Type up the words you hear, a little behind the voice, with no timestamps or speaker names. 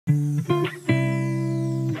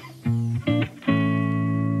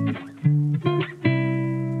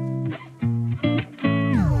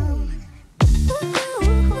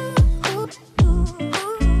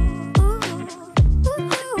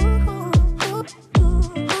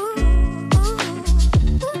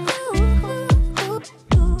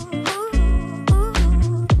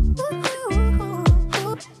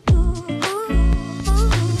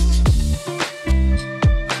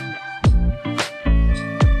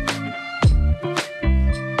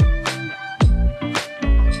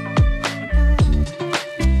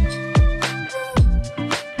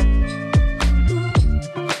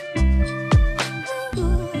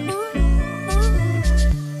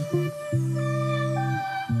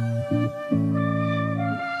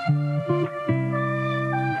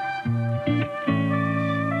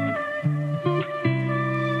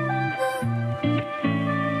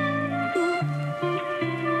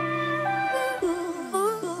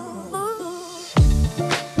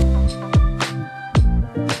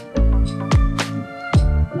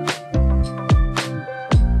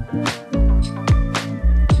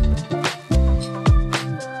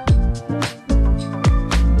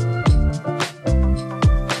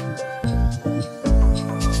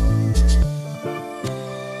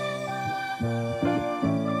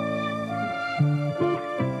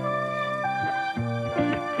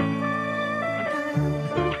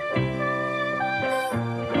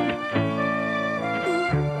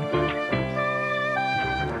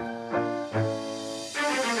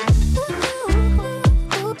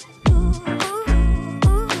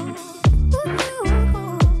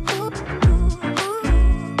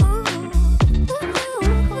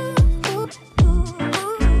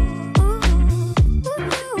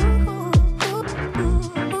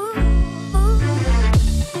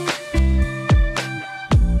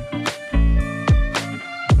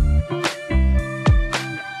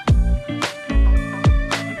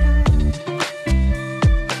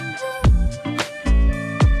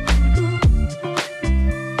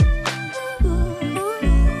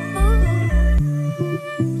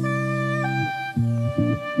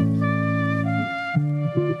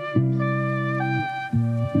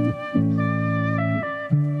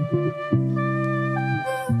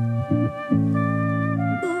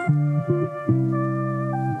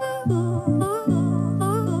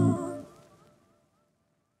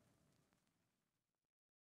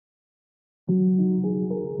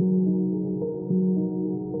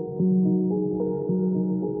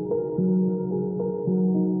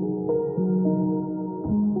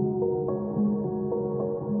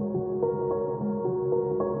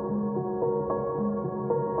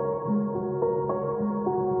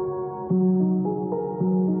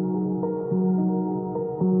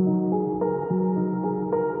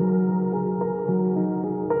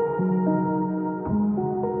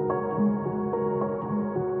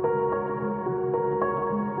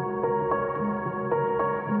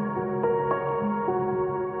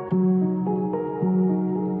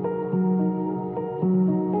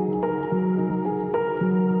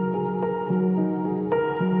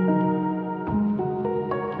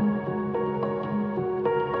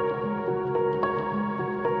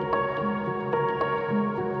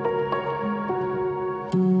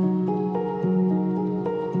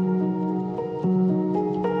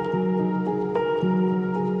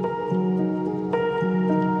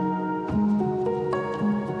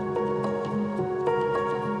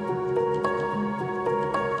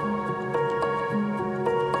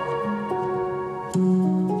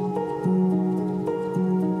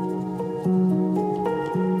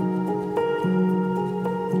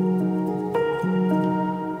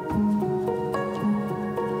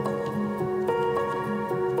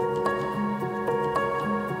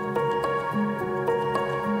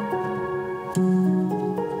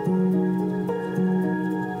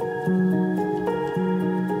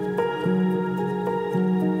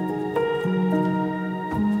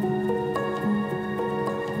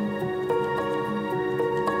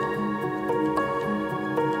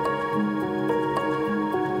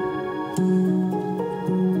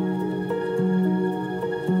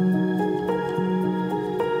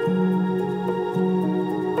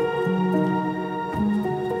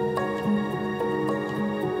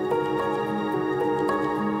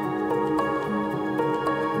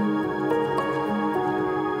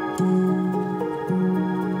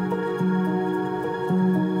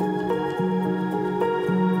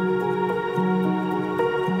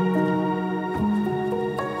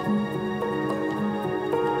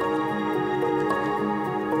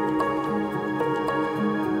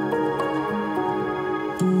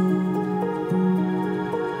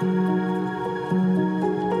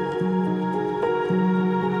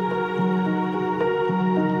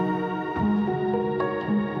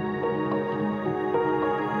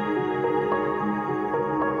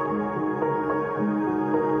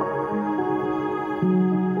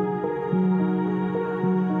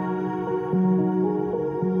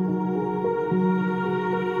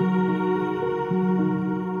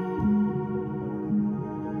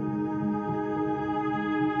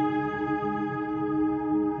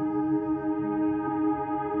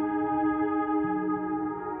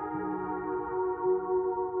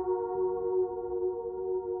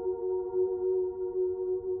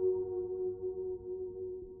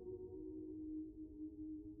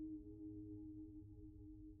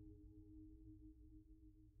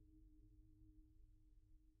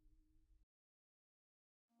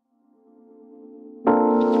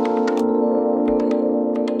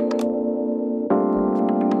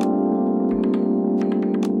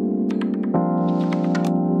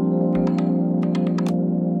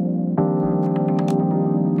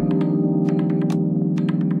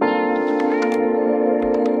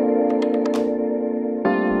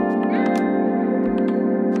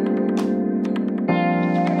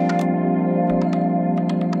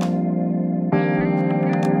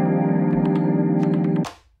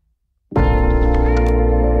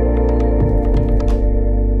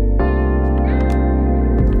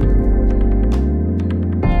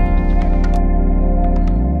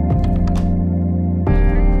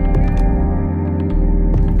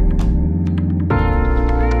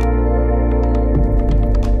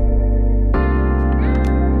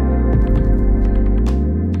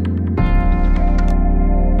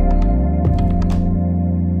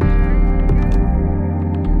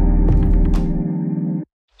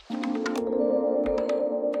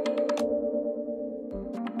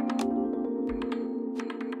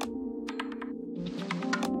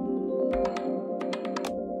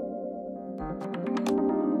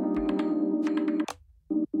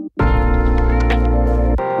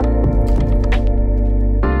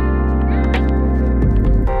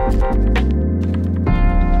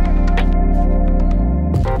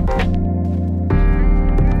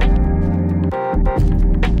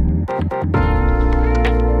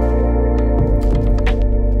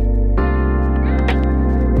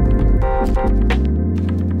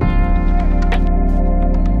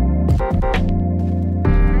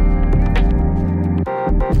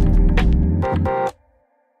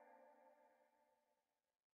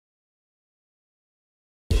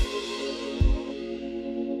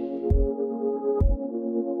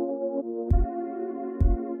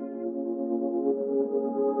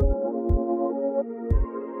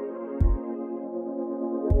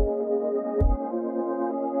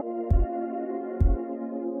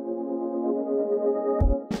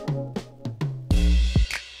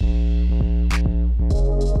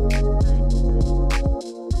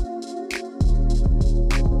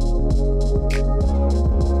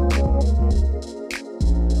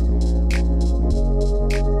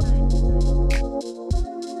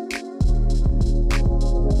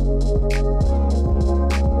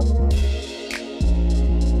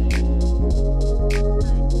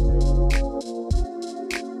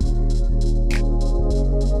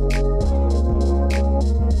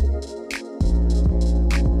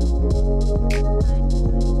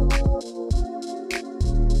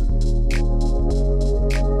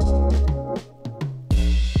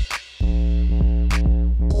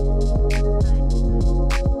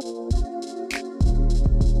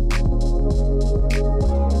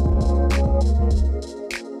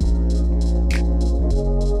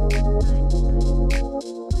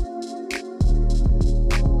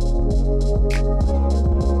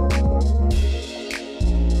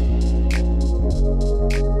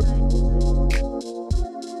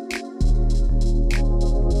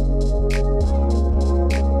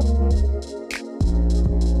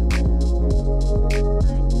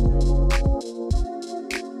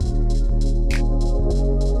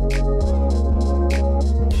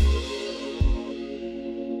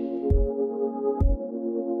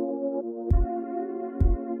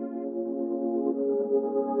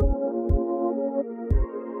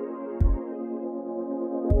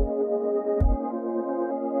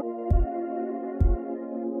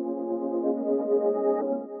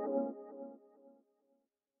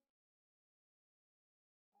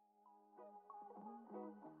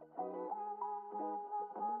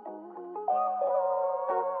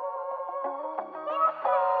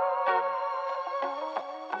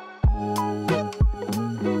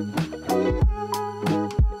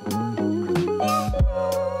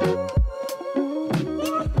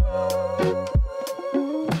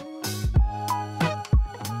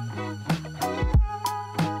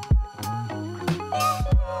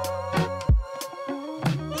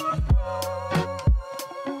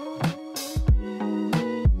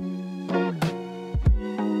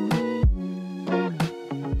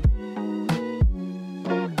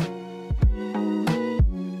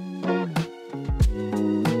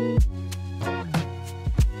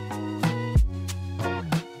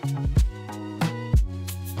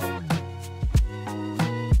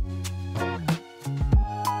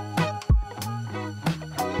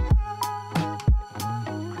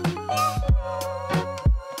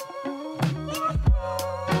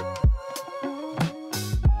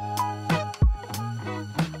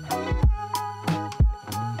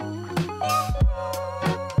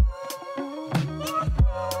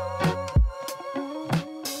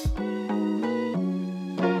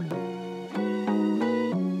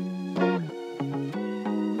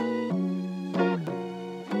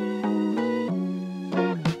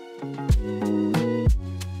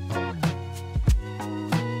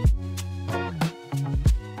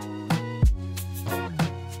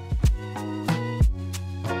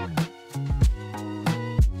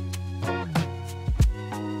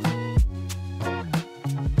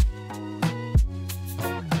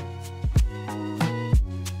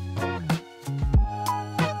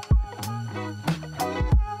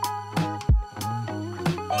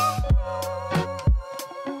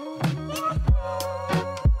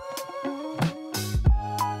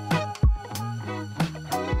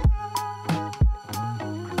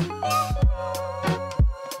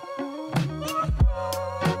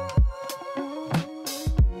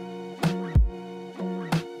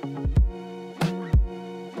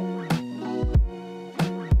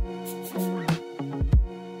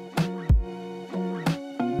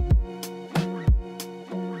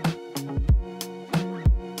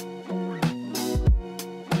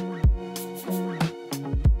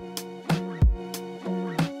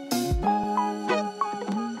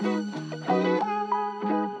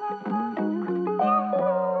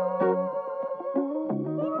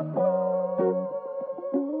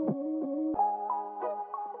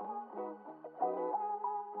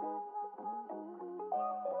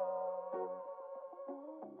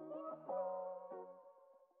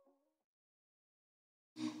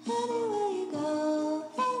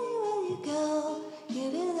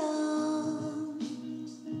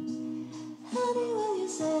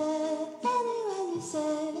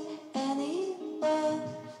said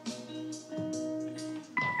anywhere.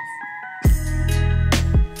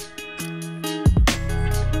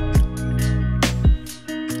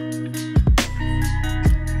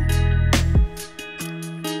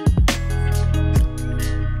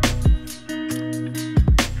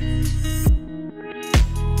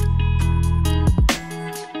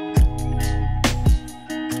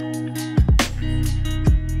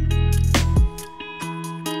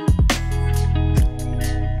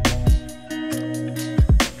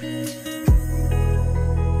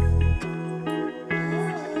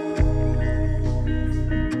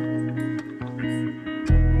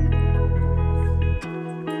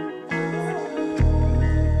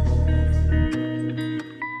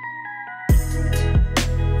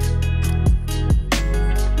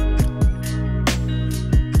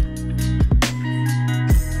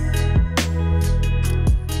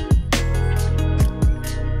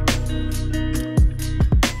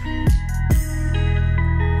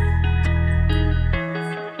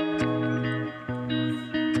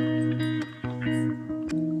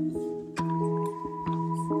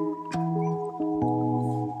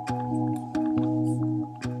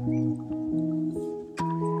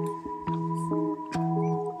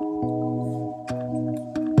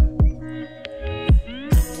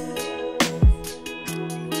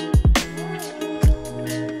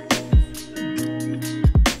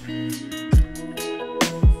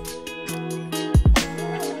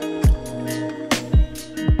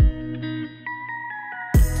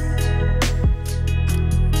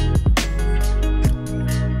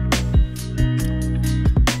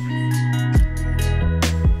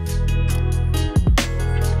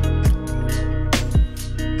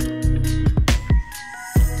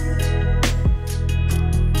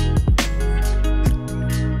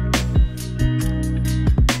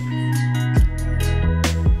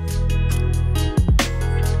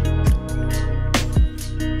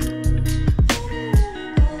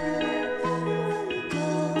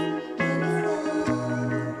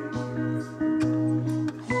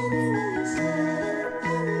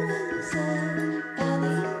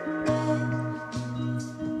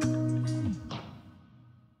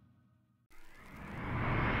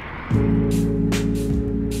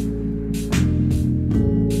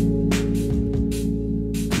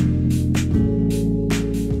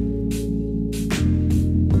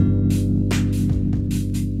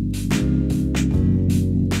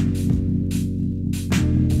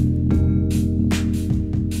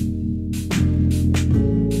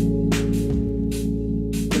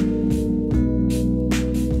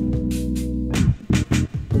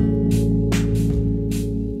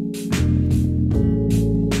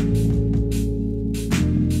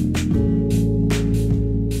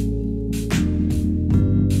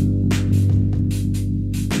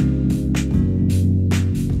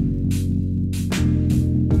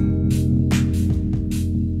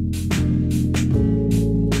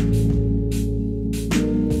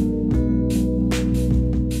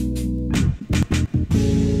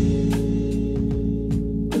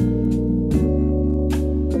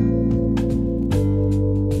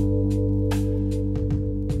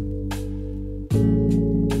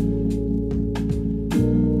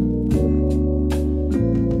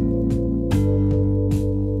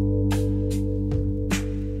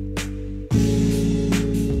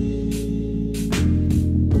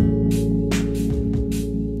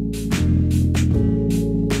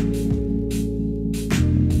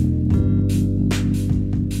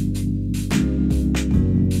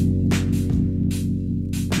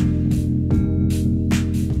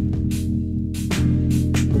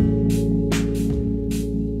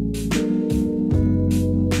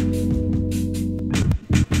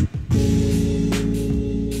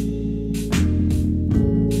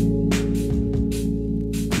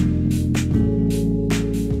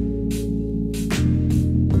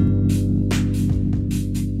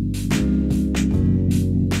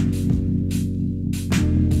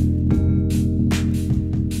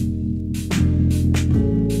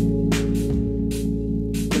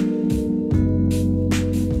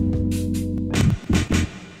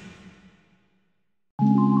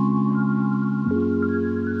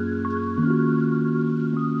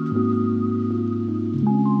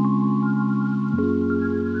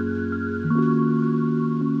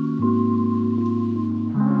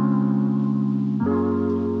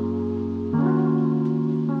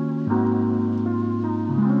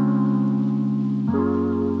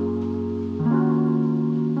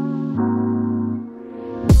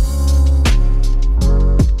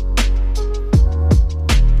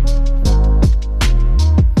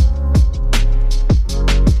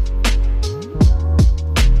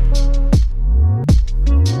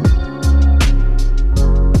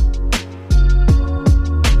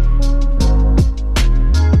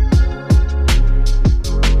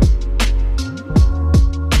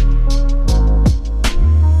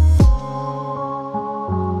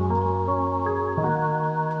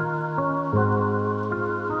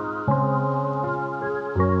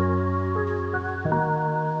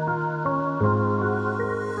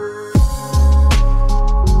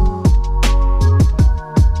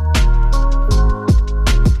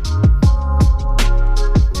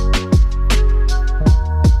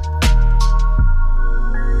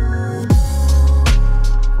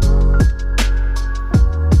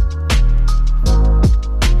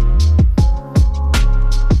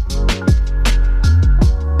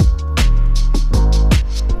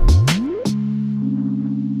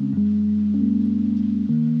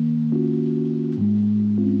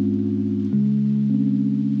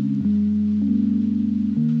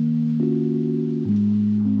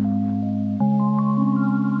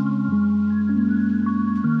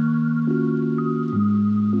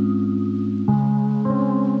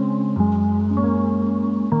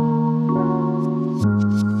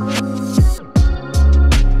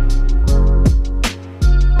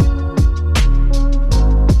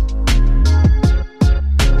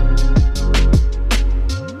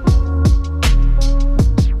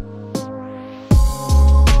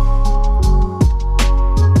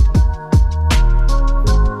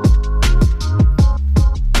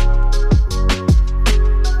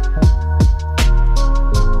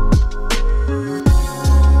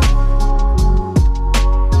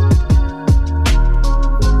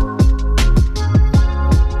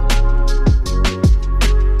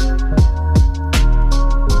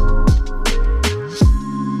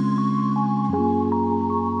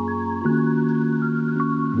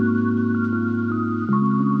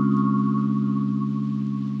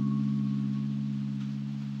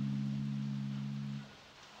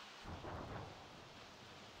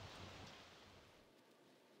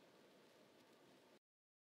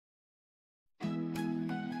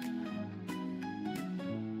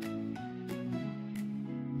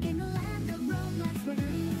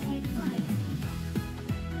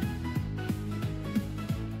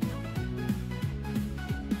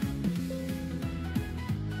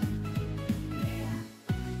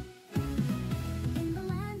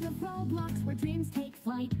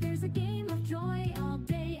 There's a game of joy all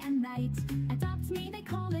day and night. Adopt me, they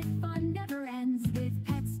call it fun, never ends. With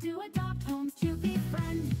pets to adopt, homes to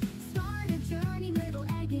befriend. Start a journey, little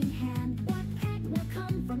egg in hand. What pet will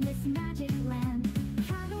come from this magic land?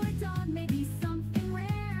 Cat or dog, maybe something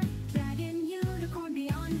rare. Dragon, unicorn,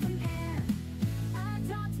 beyond compare.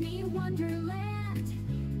 Adopt me, Wonderland.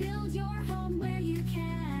 Build your home where you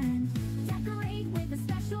can. Decorate with a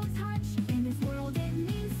special touch. In this world it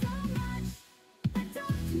means so much.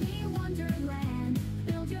 Adopt me, Wonderland.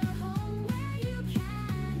 Build your home where you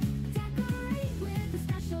can. Decorate with a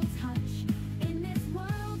special touch. In this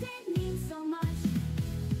world it means so much.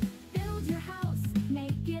 Build your house,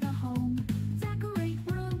 make it a home. Decorate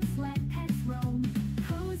rooms, let pets roam.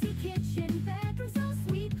 Cozy kitchen, bedroom so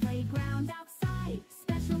sweet. Playground outside,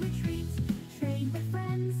 special retreats. Trade with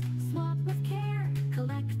friends, swap with care.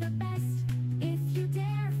 Collect the best if you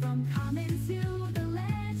dare. From common to the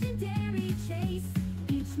legendary chase.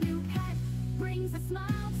 Each new pet brings a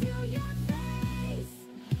smile to your face.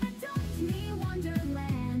 Adopt me,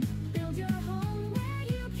 Wonderland. Build your home where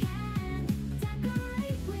you can.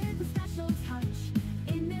 Decorate with a special touch.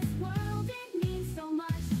 In this world it means so much.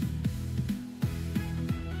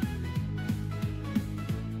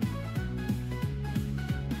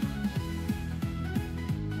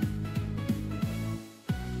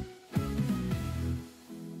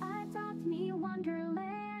 Adopt me,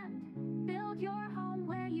 Wonderland. Build your home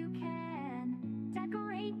where you can.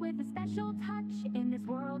 Decorate with a special touch. In this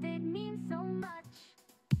world it means so much.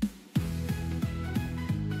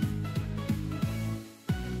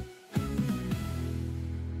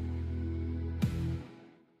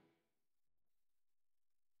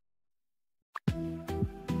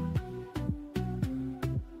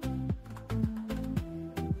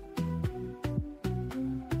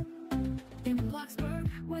 In Bloxburg,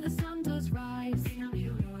 where the sun does rise, Minami,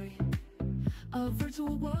 Oroi. A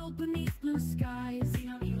virtual world beneath blue skies,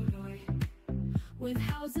 Minami, Oroi. With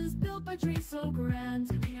houses built by dreams so grand,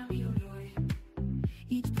 Minami, Oroi.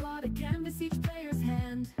 Each plot a canvas, each player's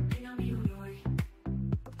hand, Minami, Oroi.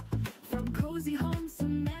 From cozy homes to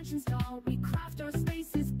mansions tall, we craft our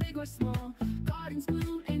spaces big or small. Gardens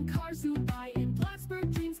bloom and cars zoom by. In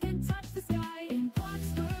Bloxburg, dreams can touch the sky. In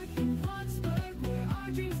Bloxburg, where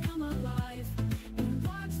our dreams come alive. In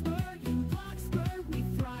Bloxburg, we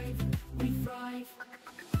thrive, we thrive.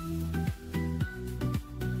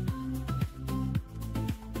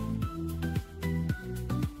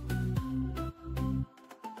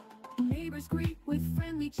 Neighbors greet with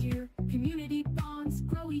friendly cheer. Community bonds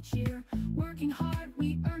grow each year. Working hard,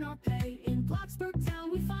 we earn our pay. In Bloxburg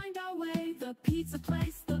town, we find our way. The pizza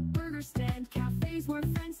place, the burger stand. Cafes where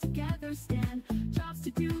friends together stand. Jobs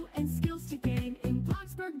to do and skills to gain. In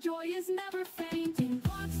Bloxburg, joy is never faint. In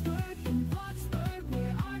Bloxburg,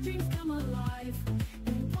 where our dreams come alive.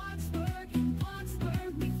 In Bloxburg,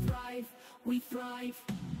 we thrive, we thrive.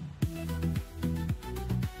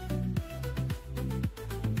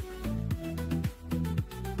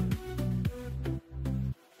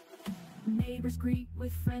 Neighbors greet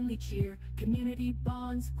with friendly cheer. Community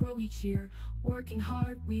bonds grow each year. Working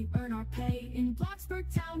hard, we earn our pay. In Bloxburg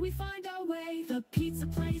town, we find our way. The pizza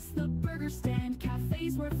place, the burger stand.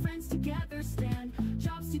 Cafes where friends together stand.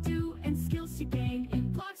 Jobs to do and skills to gain.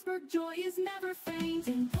 In Bloxburg, joy is never faint.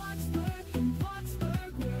 In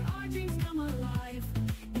Bloxburg, where our dreams come alive.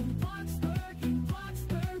 In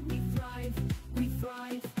Bloxburg, we thrive, we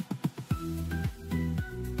thrive.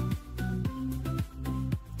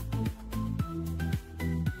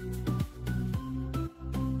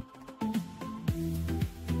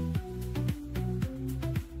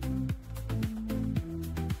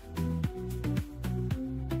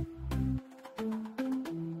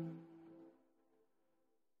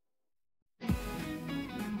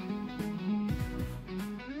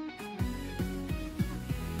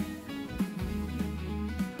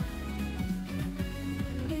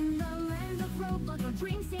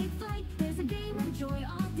 Dreams take flight, there's a game of joy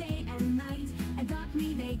all day and night. Adopt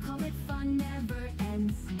me, they call it fun, never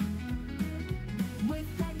ends. With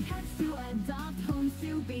pet cats to adopt, homes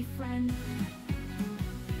to befriend.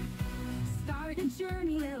 Start a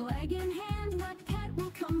journey, little egg in hand. What pet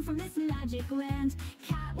will come from this magic land?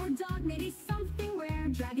 Cat or dog, maybe something rare.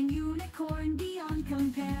 Dragon, unicorn, beyond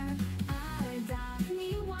compare. Adopt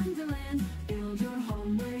me, Wonderland. Build your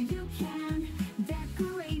home where you can.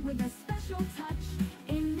 Decorate with a special touch.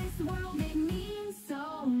 In this world it means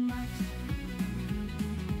so much.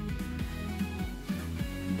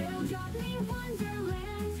 Build me,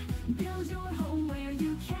 Wonderland. Build your home where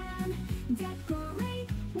you can. Decorate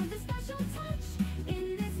with a special touch.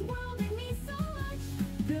 In this world it means so much.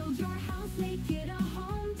 Build your house, make it a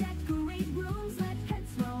home. Decorate rooms, let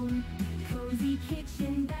pets roam.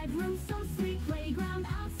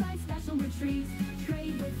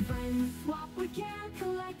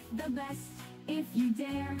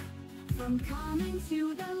 Welcome coming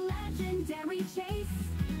to the legendary chase.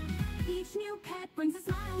 Each new pet brings a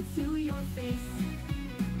smile to your face.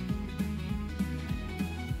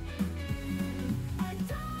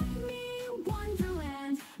 Adopt me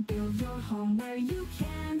Wonderland. Build your home where you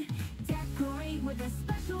can. Decorate with a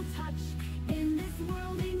special touch. In this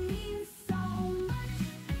world it means so much.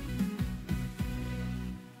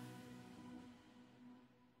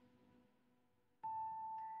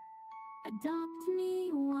 Adopt me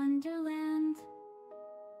Wonderland.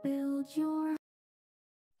 Build your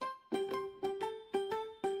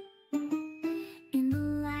in the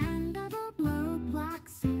land of the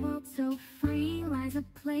Roblox, a world so free, lies a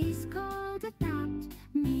place called Adopt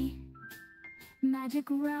Me. Magic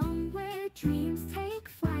realm where dreams take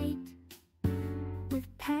flight, with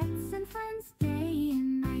pets and friends day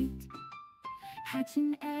and night. Hatch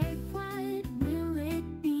an egg, what will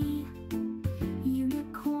it be?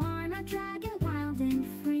 Unicorn or dragon, wild and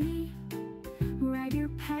free. Ride your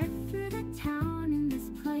pet through the town in this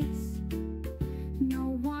place.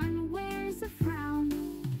 No one wears a frown.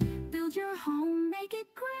 Build your home, make it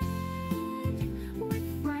grand,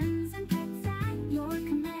 with friends and pets at your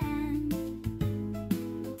command.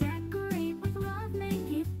 Decorate with love,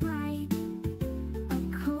 make it bright, a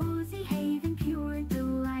cozy haven, pure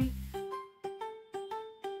delight.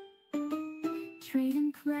 Trade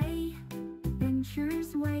and play,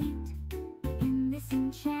 adventures wait in this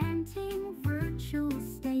enchanting virtual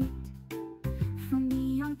state. From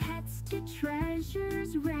neon pets to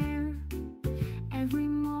treasures rare, every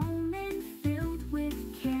moment filled with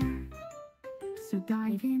care. So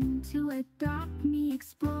dive into Adopt Me,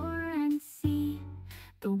 explore and see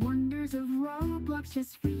the wonders of Roblox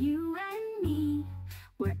just for you and me,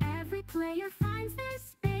 where every player finds their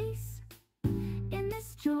space in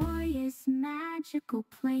this joyous, magical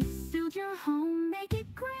place. Build your home, make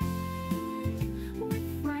it grand,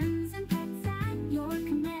 with friends and pets at your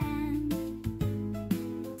command.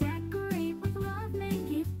 Decorate with love,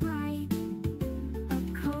 make it bright, a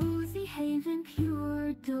cozy haven,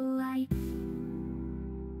 pure delight.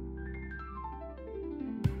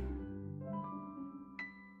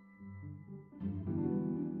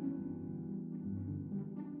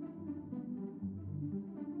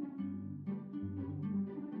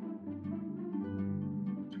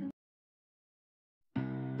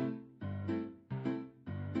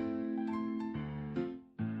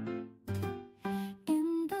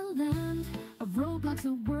 In the land of Roblox,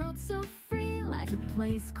 a world so free, lies a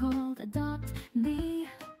place called Adopt Me.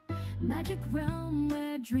 Magic realm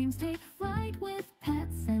where dreams take flight, with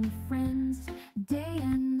pets and friends day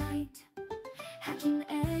and night. Hatch an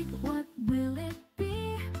egg, what will it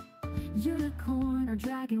be? Unicorn or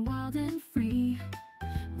dragon, wild and free.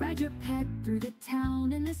 Ride your pet through the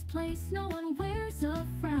town in this place. No one wears a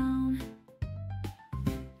frown.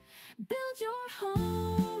 Build your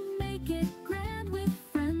home, make it grand, with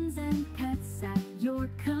friends and pets at your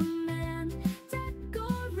command.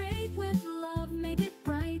 Decorate with love, make it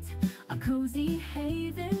bright, a cozy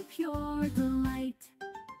haven, pure delight.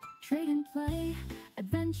 Trade and play,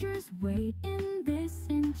 adventures wait in this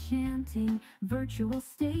enchanting virtual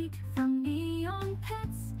state. From neon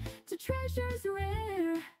pets to treasures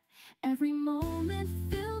rare, every moment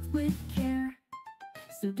filled with care.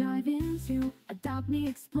 So dive into Adopt Me,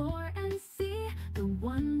 explore and see the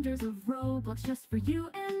wonders of Roblox just for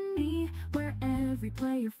you and me, where every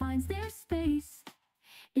player finds their space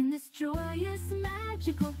in this joyous,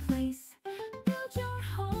 magical place. Build your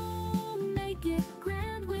home, make it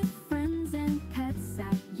grand, with friends and pets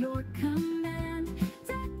at your command.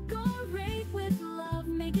 Decorate with love,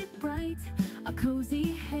 make it bright, a cozy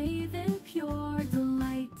haven, pure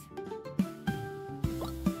delight.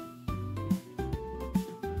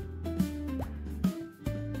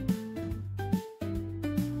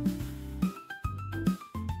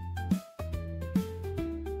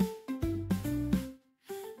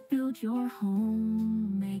 Build your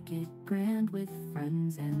home, make it grand, with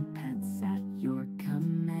friends and pets at your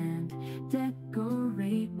command.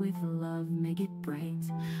 Decorate with love, make it bright,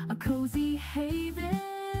 a cozy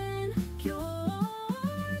haven, pure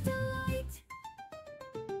delight.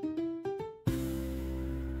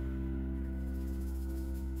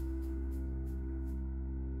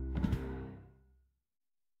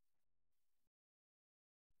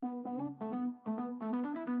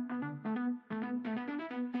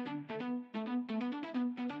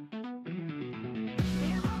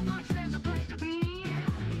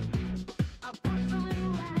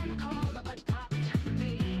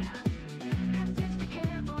 Sophisticated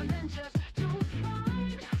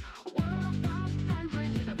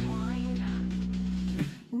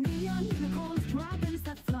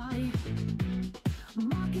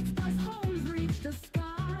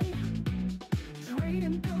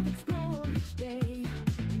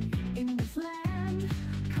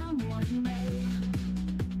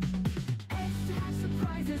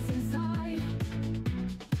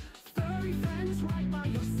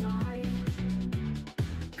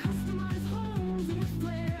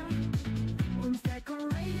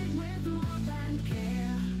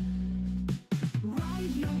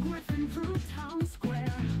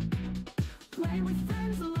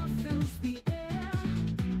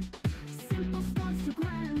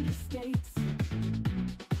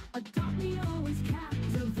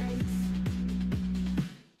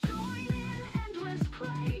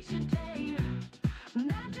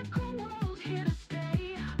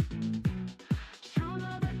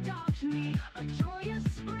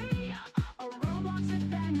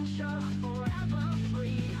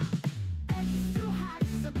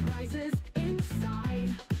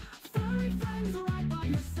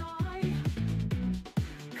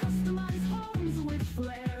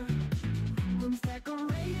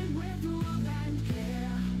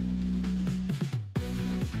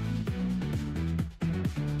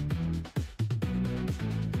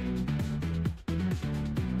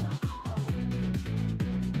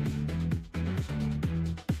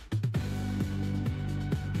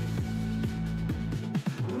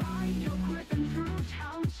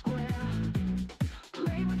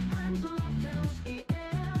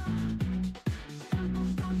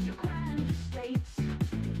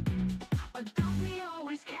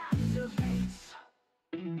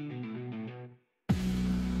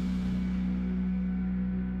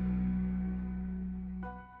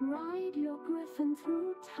Ride your griffin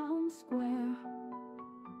through town square.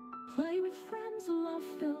 Play with friends, love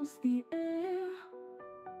fills the air.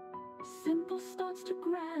 Simple starts to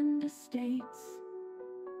grand estates.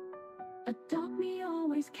 Adopt me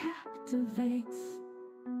always captivates.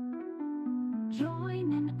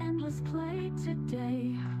 Join in endless play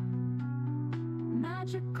today.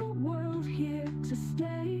 Magical world here to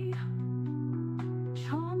stay.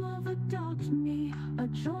 Charm of Adopt Me, a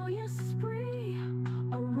joyous spree.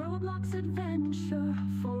 A Roblox adventure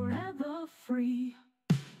forever free.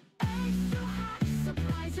 Extra hatch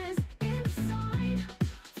surprises inside.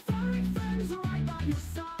 Furry friends right by your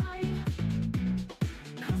side.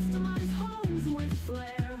 Customize homes with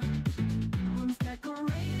flair. Rooms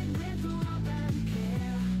decorated with love and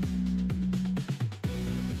care.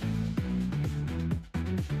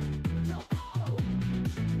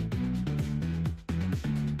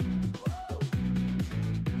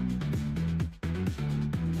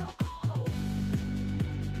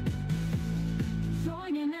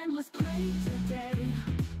 Join in endless play today.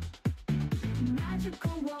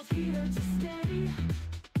 Magical world here to stay.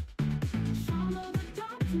 Charm of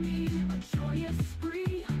Adopt Me, a joyous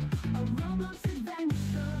spree. A Roblox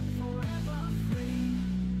adventure forever free.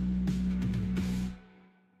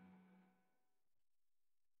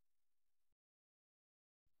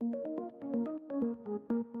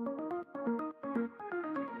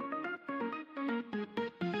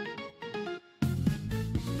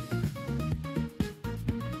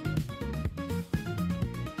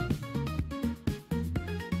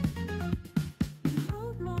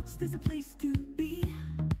 Roblox, there's a place to be.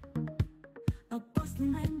 A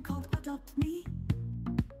bustling land called Adopt Me.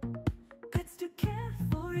 Pets to care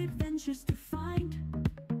for, adventures to find.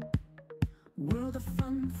 World of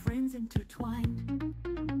fun, friends intertwined.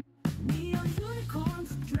 Neon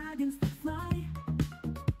unicorns, dragons that fly.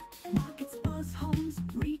 Markets buzz, homes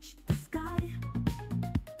reach the sky.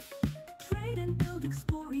 Trade and build,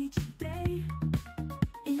 explore each day.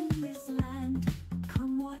 In this land,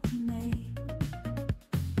 come what may.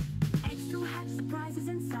 Extra hatch surprises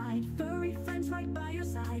inside. Furry friends right by your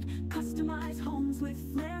side. Customize homes with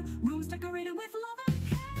flair. Rooms decorated with love and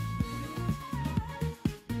care.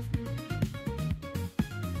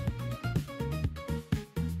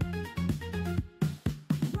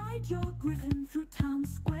 Ride your griffin through town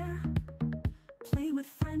square. Play with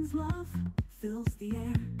friends, love fills the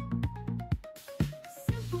air.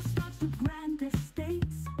 Simple starts to grand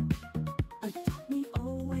estates. Adopt Me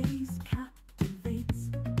always captivates.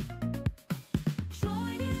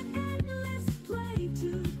 Join in endless play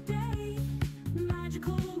today.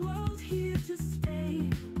 Magical world here to stay.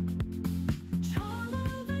 Charm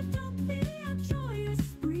of Adopt Me, a joyous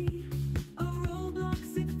spree. A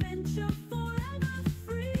Roblox adventure forever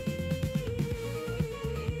free.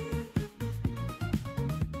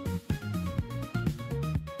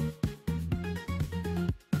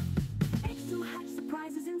 Extra hatch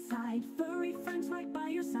surprises inside. Furry friends right by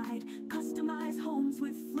your side. Customize homes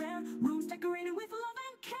with flair. Rooms decorated with love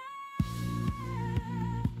and care.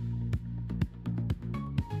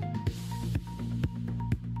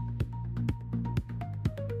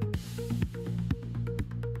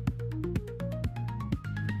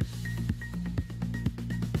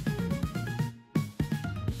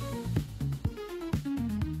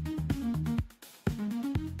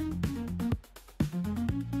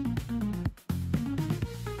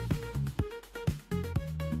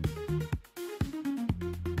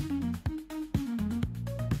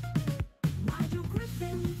 Ride your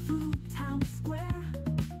griffin through town square.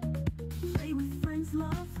 Play with friends,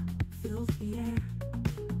 love fills the air.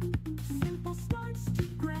 Simple starts to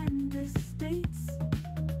grand estates.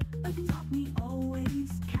 Adopt Me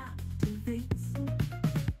always captivates.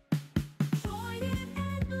 Join in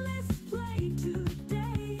endless play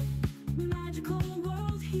today. Magical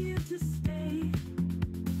world here to stay.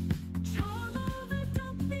 Charm of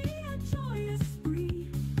Adopt Me, a joyous spree.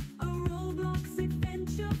 A Roblox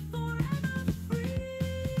adventure forever free.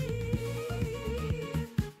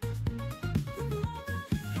 Love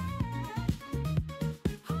and care.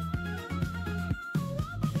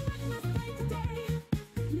 Endless play today.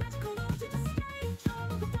 Magical world here to stay. Charm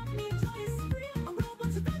of Adopt Me, a joyous spree. A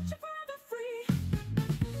Roblox adventure forever free.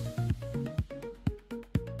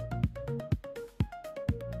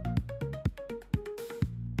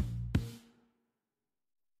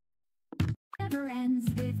 Never ends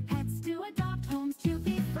with pets to adopt, homes to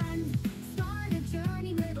befriend. Start a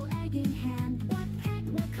journey, little egg in hand. What pet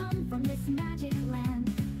will come from this magic land?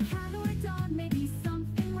 Cat or dog, maybe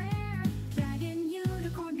something rare. Dragon,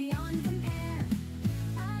 unicorn, beyond compare.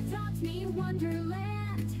 Adopt Me,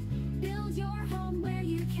 Wonderland. Build your home where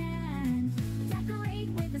you can. Decorate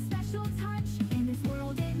with a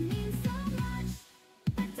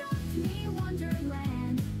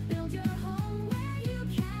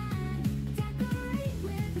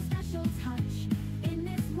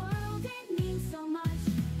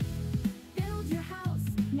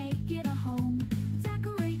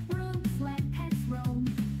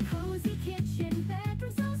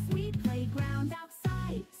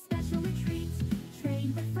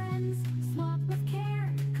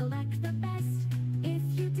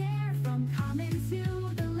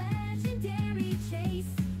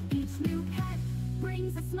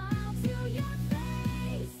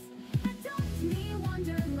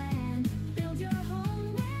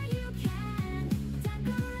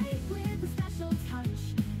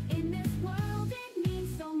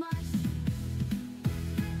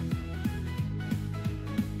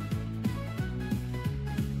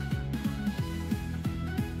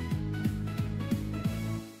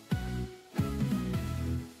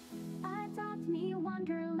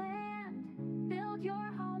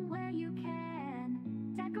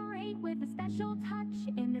with a special touch.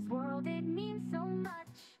 In this world it means so much.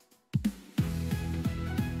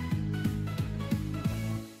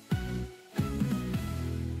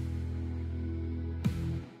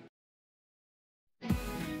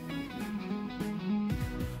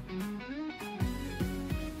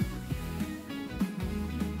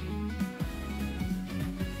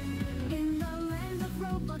 In the land of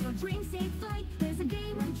Roblox or dreams take flight, there's a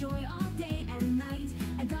game of joy all day and night.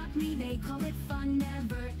 Adopt me, they call it fun,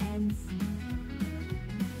 never ends.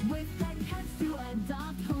 With pet pets to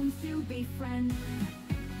adopt, homes to befriend.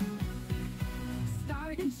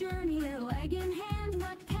 Start a journey, little egg in hand.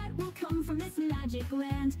 What pet will come from this magic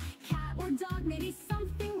land? Cat or dog, maybe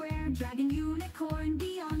something rare. Dragon, unicorn,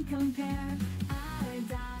 beyond compare.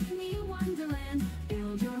 Adopt me, Wonderland.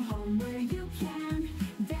 Build your home where you can.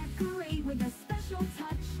 Decorate with a special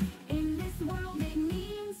touch. In this world it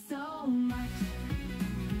means so much.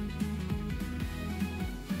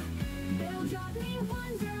 Build me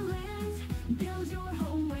Wonderland. Build your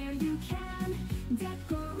home where you can.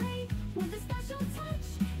 Decorate with a special touch.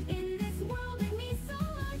 In this world it means so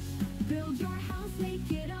much. Build your house,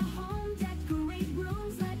 make it a home. Decorate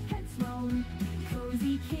rooms, let pets roam.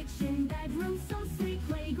 Cozy kitchen, bedroom, so sweet.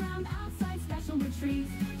 Playground outside, special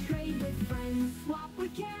retreats. Trade with friends, swap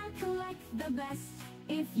with care. Collect the best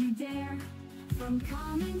if you dare. From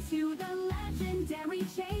common to the legendary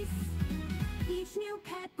chase. Each new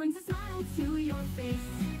pet brings a smile to your face.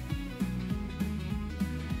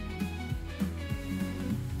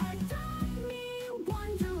 Adopt me,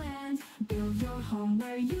 Wonderland. Build your home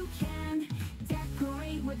where you can.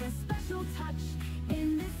 Decorate with a special touch.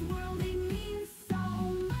 In this world it means so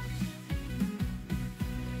much.